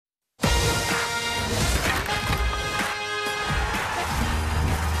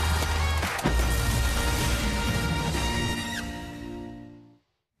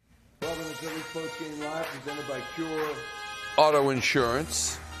Pure Auto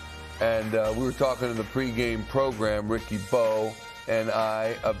Insurance. And we were talking in the pregame program, Ricky Bo and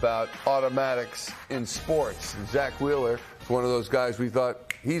I, about automatics in sports. And Zach Wheeler is one of those guys we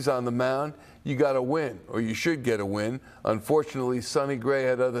thought, he's on the mound, you got to win, or you should get a win. Unfortunately, Sonny Gray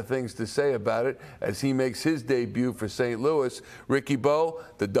had other things to say about it as he makes his debut for St. Louis. Ricky Bo,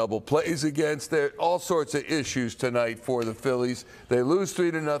 the double plays against there, all sorts of issues tonight for the Phillies. They lose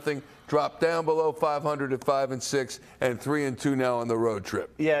 3-0, drop down below 500 at 5-6, and 3-2 now on the road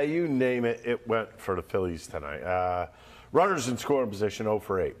trip. Yeah, you name it, it went for the Phillies tonight. Runners in scoring position 0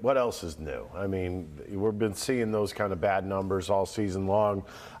 for 8. What else is new? I mean, we've been seeing those kind of bad numbers all season long.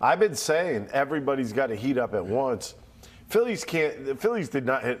 I've been saying everybody's got to heat up at once. The Phillies did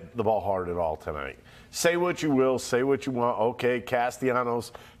not hit the ball hard at all tonight. Say what you will, say what you want. Okay,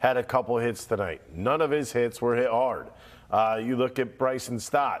 Castellanos had a couple hits tonight. None of his hits were hit hard. You look at Bryson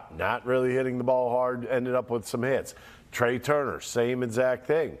Stott, not really hitting the ball hard, ended up with some hits. Trey Turner, same exact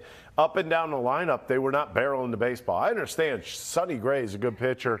thing. Up and down the lineup, they were not barreling the baseball. I understand Sonny Gray is a good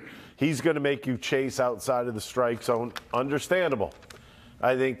pitcher. He's going to make you chase outside of the strike zone. Understandable.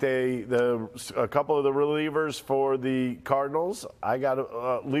 I think a couple of the relievers for the Cardinals, I got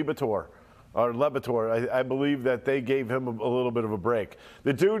Lebator. I believe that they gave him a little bit of a break.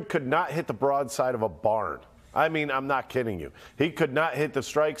 The dude could not hit the broadside of a barn. I mean, I'm not kidding you. He could not hit the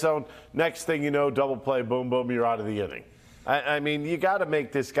strike zone. Next thing you know, double play, boom, boom, you're out of the inning. I mean, you got to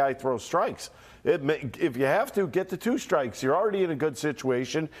make this guy throw strikes. If you have to, get the 2 strikes. You're already in a good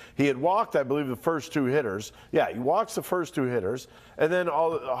situation. He had walked, I believe, the first 2 hitters. Yeah, he walks the first 2 hitters, and then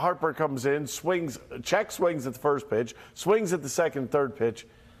Harper comes in, swings at the first pitch, swings at the second, third pitch.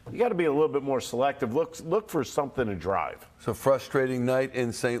 You got to be a little bit more selective. Look for something to drive. So frustrating night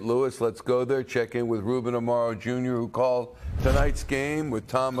in St. Louis. Let's go there. Check in with Ruben Amaro Jr., who called tonight's game with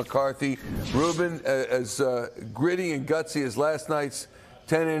Tom McCarthy. Ruben, as gritty and gutsy as last night's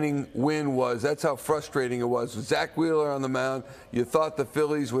 10-inning win was, that's how frustrating it was. With Zach Wheeler on the mound, you thought the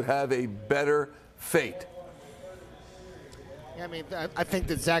Phillies would have a better fate. I mean, I think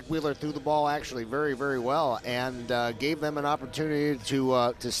that Zach Wheeler threw the ball actually very, very well and gave them an opportunity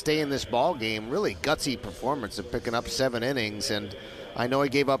to stay in this ball game. Really gutsy performance of picking up 7 innings, and I know he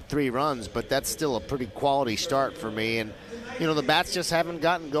gave up 3 runs, but that's still a pretty quality start for me. And you know, the bats just haven't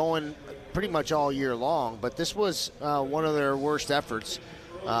gotten going pretty much all year long, but this was one of their worst efforts.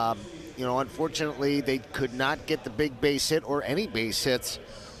 You know, unfortunately, they could not get the big base hit or any base hits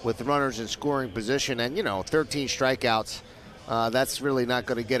with runners in scoring position, and you know, 13 strikeouts. That's really not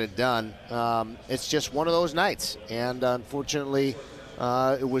going to get it done. It's just one of those nights, and unfortunately,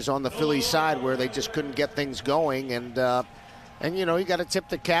 it was on the Phillies side where they just couldn't get things going. And you know, you got to tip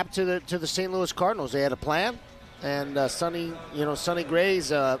the cap to the St. Louis Cardinals. They had a plan, and Sonny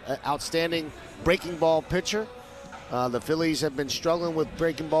Gray's outstanding breaking ball pitcher. The Phillies have been struggling with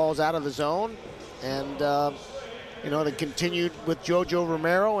breaking balls out of the zone, and you know, they continued with JoJo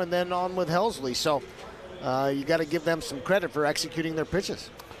Romero and then on with Helsley. So. You got to give them some credit for executing their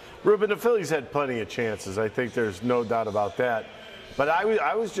pitches. Ruben, the Phillies had plenty of chances. I think there's no doubt about that. But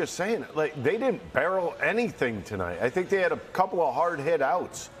I was just saying, like, they didn't barrel anything tonight. I think they had a couple of hard hit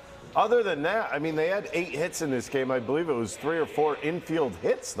outs. Other than that, I mean, they had 8 hits in this game. I believe it was 3 or 4 infield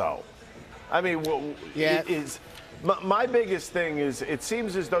hits, though. I mean, yeah. My biggest thing is it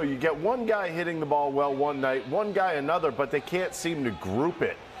seems as though you get one guy hitting the ball well one night, one guy another, but they can't seem to group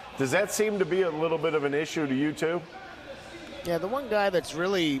it. Does that seem to be a little bit of an issue to you too? Yeah, the one guy that's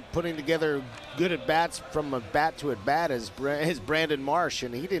really putting together good at-bats from a bat to at-bat is Brandon Marsh,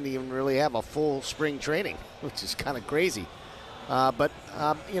 and he didn't even really have a full spring training, which is kind of crazy. But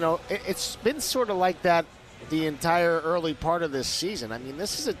you know, it's been sort of like that the entire early part of this season. I mean,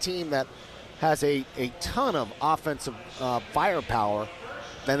 this is a team that has a ton of offensive firepower,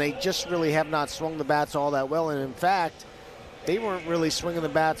 and they just really have not swung the bats all that well. And in fact, they weren't really swinging the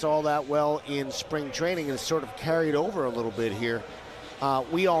bats all that well in spring training, and it's sort of carried over a little bit here.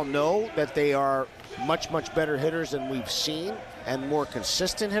 We all know that they are much, much better hitters than we've seen and more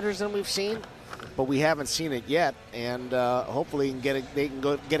consistent hitters than we've seen, but we haven't seen it yet, and hopefully they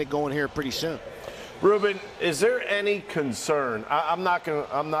can get it going here pretty soon. Ruben, is there any concern? I'm not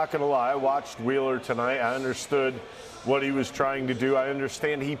gonna lie. I watched Wheeler tonight. I understood what he was trying to do. I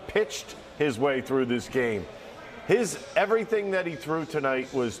understand he pitched his way through this game. Everything that he threw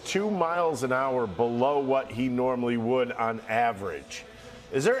tonight was 2 miles an hour below what he normally would on average.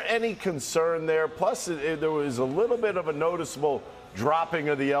 Is there any concern there? Plus, there was a little bit of a noticeable dropping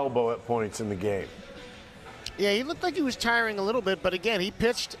of the elbow at points in the game. Yeah, he looked like he was tiring a little bit, but again, he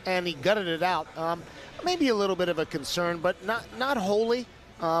pitched and he gutted it out. Maybe a little bit of a concern, but not wholly.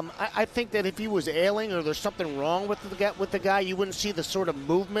 I think that if he was ailing or there's something wrong with the guy, you wouldn't see the sort of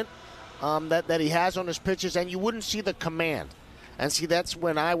movement that he has on his pitches, and you wouldn't see the command. And see, that's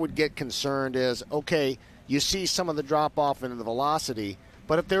when I would get concerned is, okay, you see some of the drop-off in the velocity,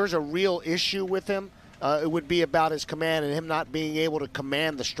 but if there's a real issue with him, it would be about his command and him not being able to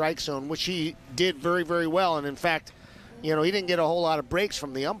command the strike zone, which he did very, very well. And, in fact, he didn't get a whole lot of breaks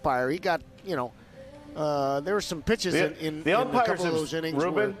from the umpire. He got, there were some pitches in a couple of those innings.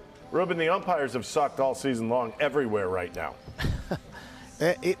 Ruben, the umpires have sucked all season long everywhere right now.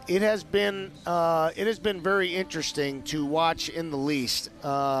 It has been very interesting to watch in the least.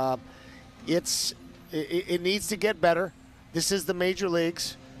 It needs to get better. This is the major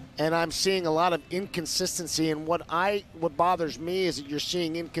leagues, and I'm seeing a lot of inconsistency. And what bothers me is that you're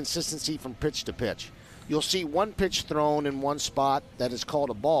seeing inconsistency from pitch to pitch. You'll see one pitch thrown in one spot that is called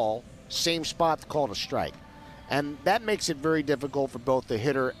a ball, same spot called a strike. And that makes it very difficult for both the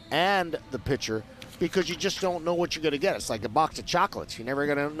hitter and the pitcher because you just don't know what you're going to get. It's like a box of chocolates. You're never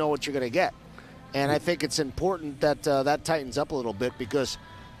going to know what you're going to get. And I think it's important that that tightens up a little bit because,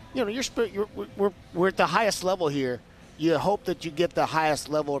 we're at the highest level here. You hope that you get the highest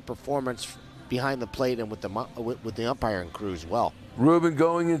level of performance behind the plate and with the umpiring crew as well. Ruben,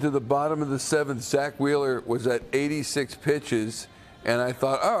 going into the bottom of the seventh, Zach Wheeler was at 86 pitches, and I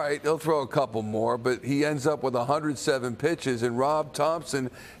thought, all right, he'll throw a couple more, but he ends up with 107 pitches, and Rob Thomson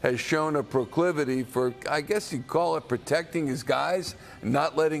has shown a proclivity for, I guess you'd call it, protecting his guys,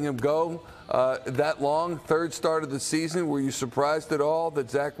 not letting him go that long. Third start of the season. Were you surprised at all that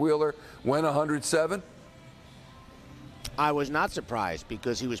Zach Wheeler went 107? I was not surprised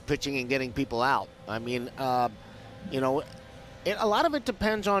because he was pitching and getting people out. I mean, a lot of it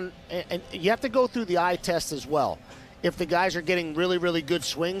depends on, and you have to go through the eye test as well. If the guys are getting really, really good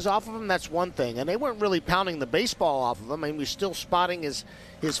swings off of him, that's one thing. And they weren't really pounding the baseball off of him. I mean, he was still spotting his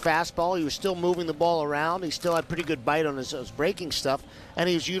fastball. He was still moving the ball around. He still had pretty good bite on his breaking stuff. And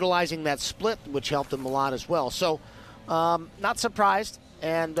he was utilizing that split, which helped him a lot as well. So, not surprised.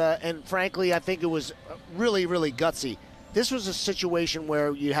 And frankly, I think it was really, really gutsy. This was a situation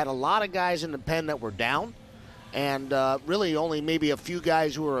where you had a lot of guys in the pen that were down and really only maybe a few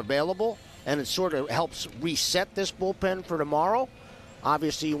guys who were available. And it sort of helps reset this bullpen for tomorrow.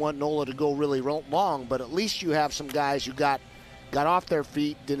 Obviously, you want Nola to go really long, but at least you have some guys who got off their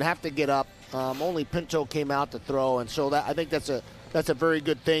feet, didn't have to get up. Only Pinto came out to throw, and so I think that's a very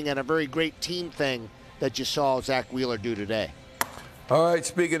good thing and a very great team thing that you saw Zach Wheeler do today. All right,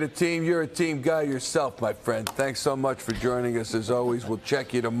 speaking of team, you're a team guy yourself, my friend. Thanks so much for joining us. As always, we'll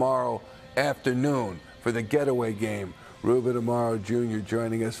check you tomorrow afternoon for the getaway game. Ruben Amaro Jr.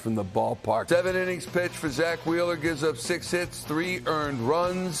 joining us from the ballpark. 7 innings pitched for Zach Wheeler, gives up 6 hits, 3 earned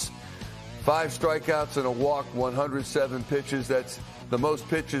runs, 5 strikeouts and a walk, 107 pitches. That's the most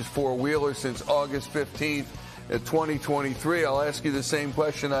pitches for Wheeler since August 15th, 2023. I'll ask you the same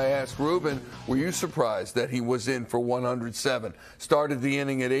question I asked Ruben. Were you surprised that he was in for 107? Started the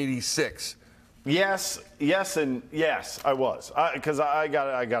inning at 86. Yes, and yes, I was. Because I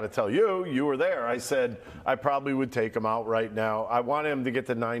got to tell you, you were there. I said I probably would take him out right now. I want him to get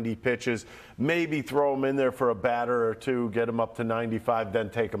to 90 pitches, maybe throw him in there for a batter or two, get him up to 95,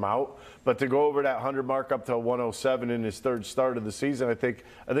 then take him out. But to go over that 100 mark up to 107 in his third start of the season, I think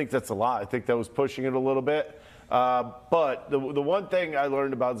that's a lot. I think that was pushing it a little bit. But the one thing I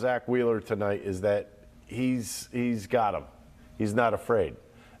learned about Zach Wheeler tonight is that he's got him. He's not afraid.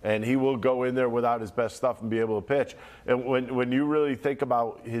 And he will go in there without his best stuff and be able to pitch. And when you really think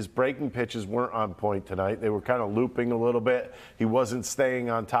about his breaking pitches weren't on point tonight. They were kind of looping a little bit. He wasn't staying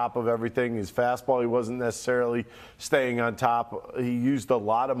on top of everything. His fastball, he wasn't necessarily staying on top. He used a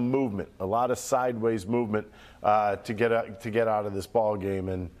lot of movement, a lot of sideways movement to get out of this ball game.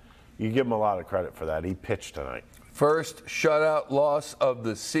 And you give him a lot of credit for that. He pitched tonight. First shutout loss of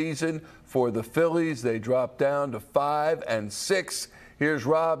the season for the Phillies. They dropped down to 5-6. Here's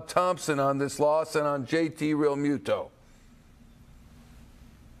Rob Thomson on this loss and on JT Realmuto.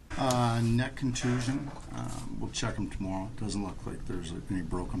 Neck contusion. We'll check him tomorrow. Doesn't look like there's any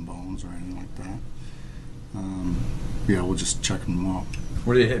broken bones or anything like that. Yeah, we'll just check him tomorrow.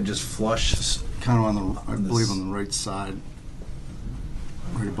 Where did it hit? Just flush? Kind of on the, I believe on the right side,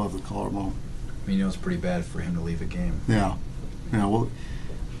 right above the collarbone. I mean, it's pretty bad for him to leave a game. Yeah. Well,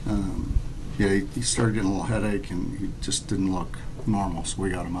 he started getting a little headache and he just didn't look normal, so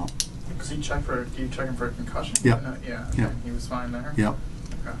we got him out. Was he checked for? Do you check him for a concussion? Yep. Yeah. Okay. He was fine there. Yep.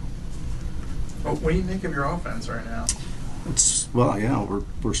 Okay. Well, what do you think of your offense right now?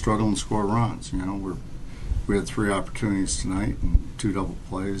 We're struggling to score runs. We had 3 opportunities tonight and 2 double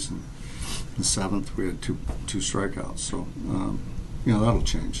plays, and in the 7th we had two strikeouts. So that'll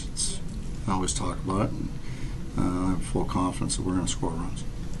change. I always talk about it, and I have full confidence that we're going to score runs.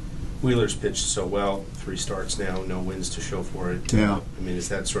 Wheeler's pitched so well, 3 starts now, no wins to show for it. Yeah. I mean, does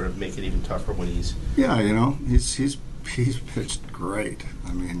that sort of make it even tougher when he's? Yeah, he's pitched great.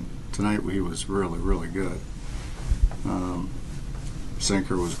 I mean, tonight he was really, really good.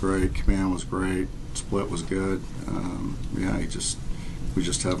 Sinker was great, command was great, split was good. We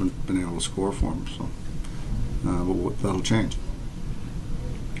just haven't been able to score for him. So, but that'll change.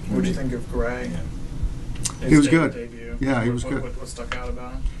 What do you think of Gray? He was good. Debut? Yeah, he was good. What stuck out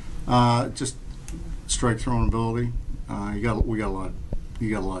about him? Just strike throwing ability. He got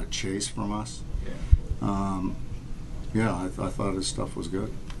a lot of chase from us. I thought his stuff was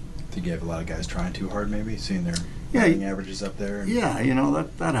good. I think you have a lot of guys trying too hard, maybe seeing their Yeah, batting averages up there. Yeah,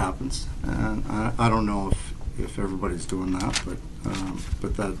 that happens, and I don't know if everybody's doing that,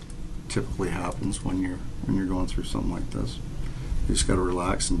 but that typically happens when you're going through something like this. You just got to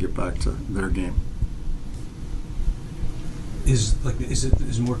relax and get back to their game. Is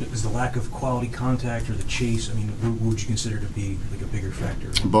the lack of quality contact or the chase? I mean, what would you consider to be like a bigger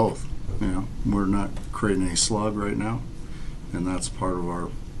factor? Both. We're not creating any slug right now, and that's part of our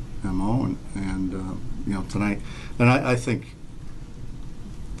MO. And tonight, and I think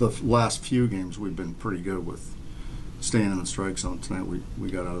the last few games we've been pretty good with staying in the strike zone. Tonight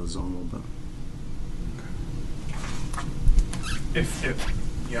we got out of the zone a little bit. It's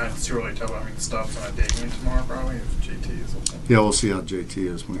too early to tell. I mean, Stubbs on a day game tomorrow, probably. If JT is okay. Yeah, we'll see how JT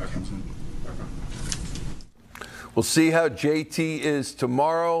is when he comes in. We'll see how JT is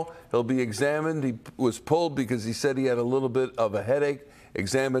tomorrow. He'll be examined. He was pulled because he said he had a little bit of a headache.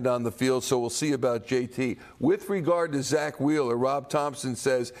 Examined on the field, so we'll see about JT. With regard to Zach Wheeler, Rob Thomson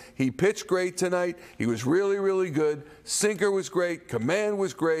says he pitched great tonight. He was really, really good. Sinker was great. Command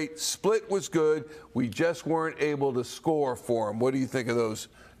was great. Split was good. We just weren't able to score for him. What do you think of those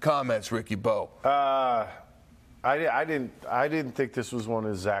comments, Ricky Bo? I didn't think this was one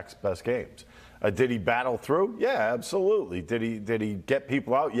of Zach's best games. Did he battle through? Yeah, absolutely. Did he get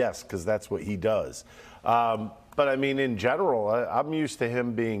people out? Yes, because that's what he does. But, I mean, in general, I'm used to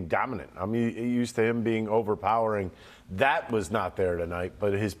him being dominant. I'm used to him being overpowering. That was not there tonight,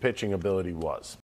 but his pitching ability was.